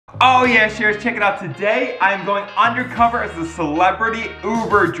Oh yeah, Sharers, check it out. Today, I am going undercover as a celebrity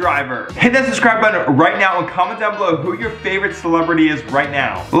Uber driver. Hit that subscribe button right now and comment down below who your favorite celebrity is right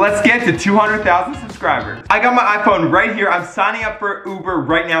now. Let's get to 200,000 subscribers. I got my iPhone right here. I'm signing up for Uber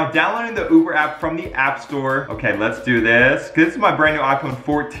right now, downloading the Uber app from the App Store. Okay, let's do this. This is my brand new iPhone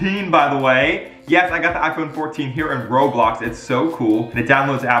 14, by the way. Yes, I got the iPhone 14 here in Roblox. It's so cool. And it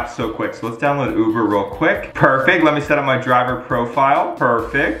downloads apps so quick. So let's download Uber real quick. Perfect. Let me set up my driver profile.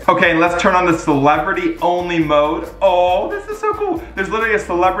 Perfect. Okay, and let's turn on the celebrity only mode. Oh, this is so cool. There's literally a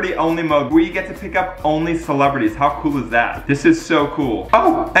celebrity only mode where you get to pick up only celebrities. How cool is that? This is so cool.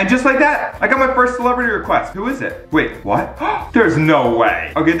 Oh, and just like that, I got my first celebrity request. Who is it? Wait, what? There's no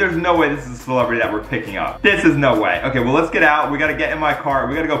way. Okay, there's no way this is a celebrity that we're picking up. This is no way. Okay, well, let's get out. We gotta get in my car.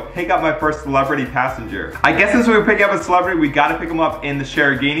 We gotta go pick up my first celebrity passenger. I guess since we're picking up a celebrity, we gotta pick them up in the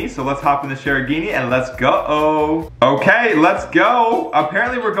Lamborghini. So let's hop in the Lamborghini and let's go. Okay, let's go.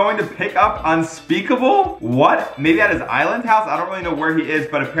 Apparently we're going to pick up Unspeakable. What? Maybe at his island house? I don't really know where he is,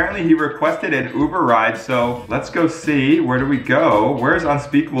 but apparently he requested an Uber ride. So let's go see. Where do we go? Where's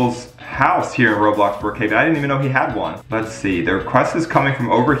Unspeakable's house here in Roblox Brookhaven? I didn't even know he had one. Let's see. The request is coming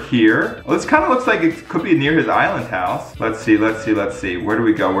from over here. Well, this kind of looks like it could be near his island house. Let's see. Where do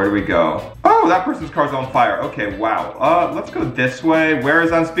we go? Where do we go? Oh, that person's car's on fire. Okay, wow. Let's go this way. Where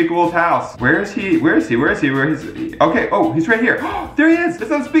is Unspeakable's house? Where is he? Okay, oh, he's right here. There he is.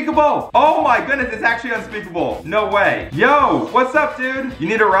 It's Unspeakable. Oh my goodness, it's actually Unspeakable. No way. Yo, what's up, dude? You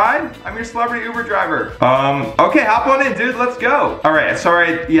need a ride? I'm your celebrity Uber driver. Okay, hop on in, dude. Let's go. All right,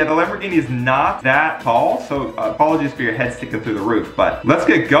 sorry. Yeah, the Lamborghini is not that tall, so apologies for your head sticking through the roof, but let's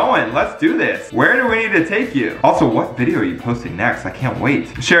get going. Let's do this. Where do we need to take you? Also, what video are you posting next? I can't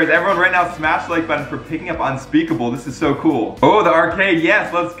wait. Sharers, everyone right now, smash the like button for picking up Unspeakable. This is so cool. Oh, the arcade.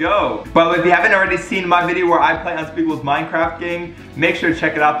 Yes, let's go. By the way, if you haven't already seen my video where I play Unspeakable's Minecraft game, make sure to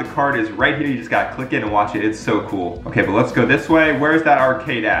check it out. The card is right here. You just gotta click it and watch it. It's so cool. Okay, but let's go this way. Where's that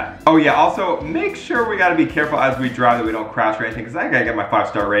arcade at? Oh yeah, also make sure we gotta be careful as we drive that we don't crash or anything, because I gotta get my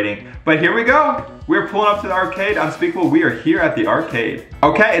 5-star rating. But here we go. We're pulling up to the arcade. Unspeakable, we are here at the arcade.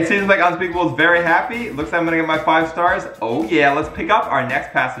 Okay, it seems like Unspeakable is very happy. Looks like I'm gonna get my 5 stars. Oh yeah, let's pick up our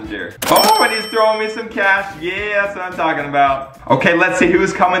next passenger. Oh, and he's throwing me some cash. Yeah, that's what I'm talking about. Okay, let's see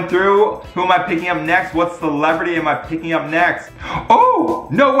who's coming through. Who am I picking up next? What celebrity am I picking up next? Oh,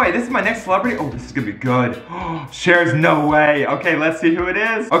 no way, this is my next celebrity? Oh, this is gonna be good. Sharers, no way. Okay, let's see who it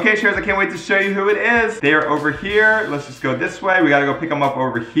is. Okay, Sharers, I can't wait to show you who it is. They are over here. Let's just go this way. We gotta go pick them up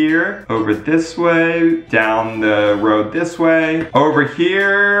over here. Over this way. Down the road this way. Over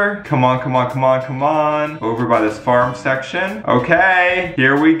here. Come on. Over by this farm section. Okay,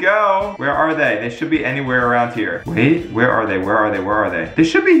 here we go. Where are they? They should be anywhere around here. Wait, where are they? They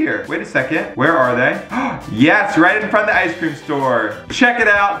should be here. Wait a second. Where are they? Yes, right in front of the ice cream store. Check it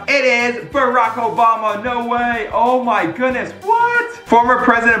out. It is Barack Obama. No way. Oh my goodness. What? Former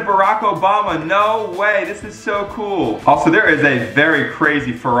President Barack Obama. No way. This is so cool. Also, there is a very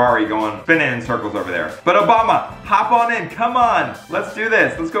crazy Ferrari going spinning in circles over there. But Obama, hop on in. Come on. Let's do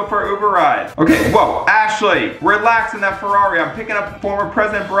this. Let's go for an Uber ride. Okay, whoa. Ashley, relax in that Ferrari. I'm picking up former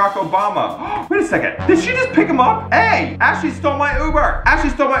President Barack Obama. Wait a second. Did she just pick him up? Hey, Ashley stole my Uber. Ashley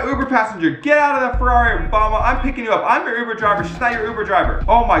stole my Uber passenger. Get out of that Ferrari, Obama. I'm picking you up. I'm your Uber driver. She's not your Uber driver.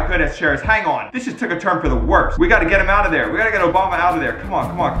 Oh my goodness, Sharers. Hang on. This just took a turn for the worst. We gotta get him out of there. We gotta get Obama out of there. Come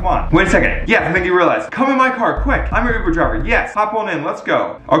on. Wait a second. Yes, I think you realize. Come in my car, quick. I'm your Uber driver. Yes, hop on in. Let's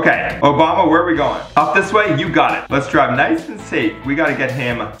go. Okay, Obama, where are we going? Up this way? You got it. Let's drive nice and safe. We gotta get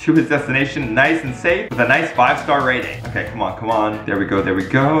him to his destination nice and safe with a nice 5-star rating. Okay, come on. There we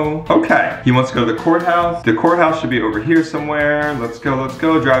go. Okay, he wants to go to the courthouse. The courthouse should be over here somewhere. Let's go.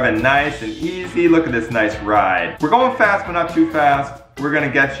 Driving nice and easy. Look at this nice ride. We're going fast, but not too fast. We're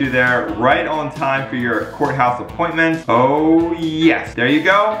gonna get you there right on time for your courthouse appointment. Oh yes, there you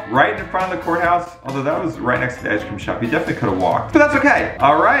go. Right in front of the courthouse. Although that was right next to the ice cream shop. You definitely could have walked, but that's okay.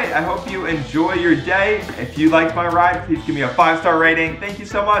 All right, I hope you enjoy your day. If you liked my ride, please give me a 5-star rating. Thank you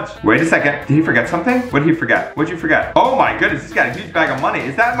so much. Wait a second, did he forget something? What did he forget? What'd you forget? Oh my goodness, he's got a huge bag of money.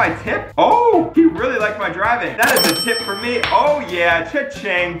 Is that my tip? Oh, he really liked my driving. That is a tip for me. Oh yeah,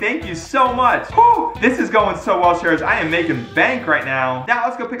 cha-ching. Thank you so much. Oh, this is going so well, Sharers. I am making bank right now. Now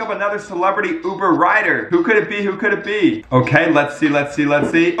let's go pick up another celebrity Uber rider. Who could it be? Okay, let's see.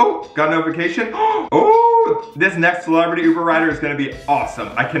 Oh, got a notification. Oh, this next celebrity Uber rider is gonna be awesome.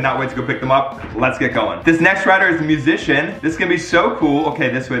 I cannot wait to go pick them up. Let's get going. This next rider is a musician. This is gonna be so cool. Okay,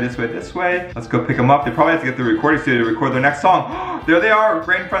 this way. Let's go pick them up. They probably have to get the recording studio to record their next song. There they are,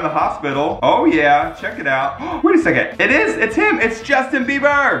 right in front of the hospital. Oh yeah, check it out. Wait a second. It's him. It's Justin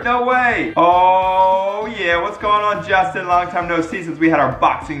Bieber. No way. Oh yeah, what's going on, Justin? Long time no see since we had our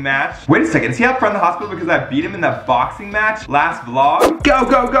boxing match. Wait a second, is he out front of the hospital because I beat him in that boxing match last vlog? Go,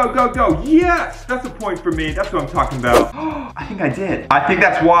 go, go, go, go. Yes, that's a point for me. That's what I'm talking about. I think I did. I think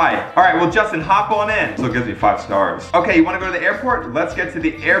that's why. All right, well, Justin, hop on in. So it gives me 5 stars. Okay, you wanna go to the airport? Let's get to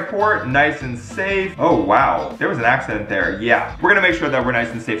the airport, nice and safe. Oh, wow, there was an accident there. Yeah, we're gonna make sure that we're nice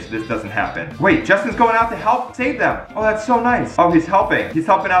and safe so this doesn't happen. Wait, Justin's going out to help save them. Oh, that's so nice. Oh, he's helping. He's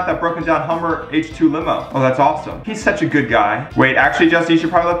helping out that broken down Hummer H2 limo. Oh, that's awesome. He's such a good guy. Wait, actually, Justin, you should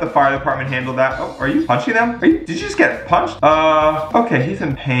probably let the fire department handle that. Oh, are you punching them? Did you just get punched? Okay, he's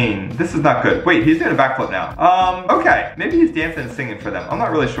in pain. This is not good. Wait, he's doing a backflip now. Okay, maybe he's dancing and singing for them. I'm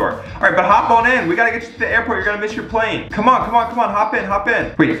not really sure. All right, but hop on in. We gotta get you to the airport. You're gonna miss your plane. Come on, come on, come on. Hop in, hop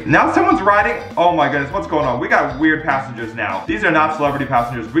in. Wait, now someone's riding. Oh my goodness, what's going on? We got weird passengers now. These are not celebrity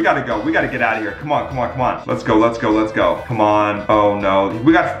passengers. We gotta go. We gotta get out of here. Come on, come on, come on. Let's go, let's go, let's go. Come on. Oh no.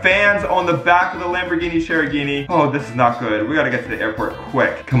 We got fans on the back of the Lamborghini Cherokee. Oh, this is not good. We gotta get to the airport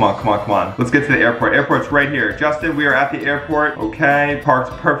quick. Come on, come on, come on. Let's get to the airport. Airport's right here. Justin, we are at the airport. Okay,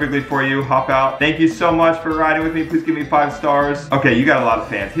 parked perfectly for you. Hop out. Thank you so much for riding with me. Please give me 5 stars. Okay, you got a lot of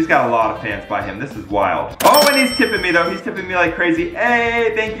fans. He's got a lot of fans by him. This is wild. Oh, and he's tipping me though. He's tipping me like crazy.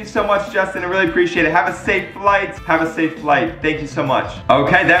 Hey, thank you so much, Justin. I really appreciate it. Have a safe flight. Have a safe flight. Thank you so much.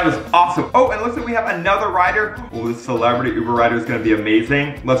 Okay, that was awesome. Oh, and it looks like we have another rider. Oh, this celebrity Uber rider is gonna be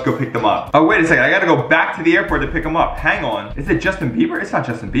amazing. Let's go pick them up. Oh, wait a second. I gotta go back to the airport to pick them up. Hang on. Is it Justin Bieber? It's not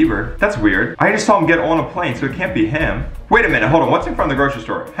Justin Bieber. That's weird. I just saw him get on a plane, so it can't be him. Wait a minute. Hold on. What's in front of the grocery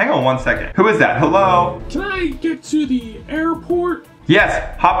store? Hang on 1 second. Who is that? Hello? Can I get to the airport?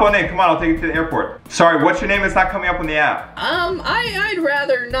 Yes, hop on in. Come on, I'll take you to the airport. Sorry, what's your name? It's not coming up on the app. I'd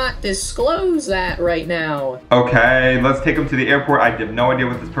rather not disclose that right now. Okay, let's take him to the airport. I have no idea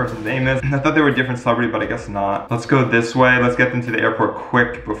what this person's name is. I thought they were a different celebrity, but I guess not. Let's go this way. Let's get them to the airport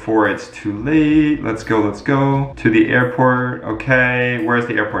quick before it's too late. Let's go to the airport. Okay, where's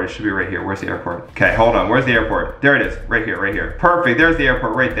the airport? It should be right here. Where's the airport? Okay, hold on. Where's the airport? There it is. Right here, right here. Perfect. There's the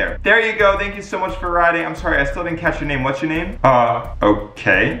airport right there. There you go. Thank you so much for riding. I'm sorry, I still didn't catch your name. What's your name?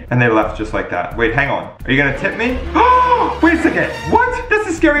 Okay. And they left just like that. Wait, hang on. Are you gonna tip me? Oh, wait a second. What? That's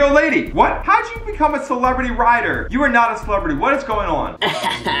a scary old lady. What? How'd you become a celebrity rider? You are not a celebrity. What is going on?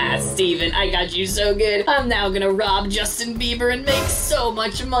 Steven, I got you so good. I'm now gonna rob Justin Bieber and make so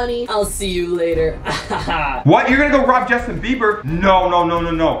much money. I'll see you later. What? You're gonna go rob Justin Bieber? No, no, no, no,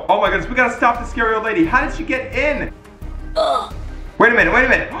 no. Oh my goodness, we gotta stop the scary old lady. How did she get in? Ugh. Wait a minute, wait a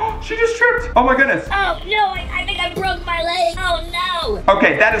minute. She just tripped. Oh my goodness. Oh no, I think I broke my leg. Oh no.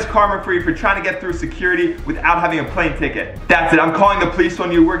 Okay, that is karma for you for trying to get through security without having a plane ticket. That's it, I'm calling the police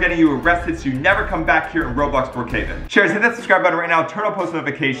on you. We're getting you arrested so you never come back here in Roblox Brookhaven. Sharers, hit that subscribe button right now. Turn on post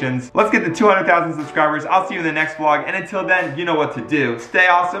notifications. Let's get to 200,000 subscribers. I'll see you in the next vlog. And until then, you know what to do. Stay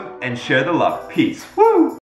awesome and share the love. Peace. Woo!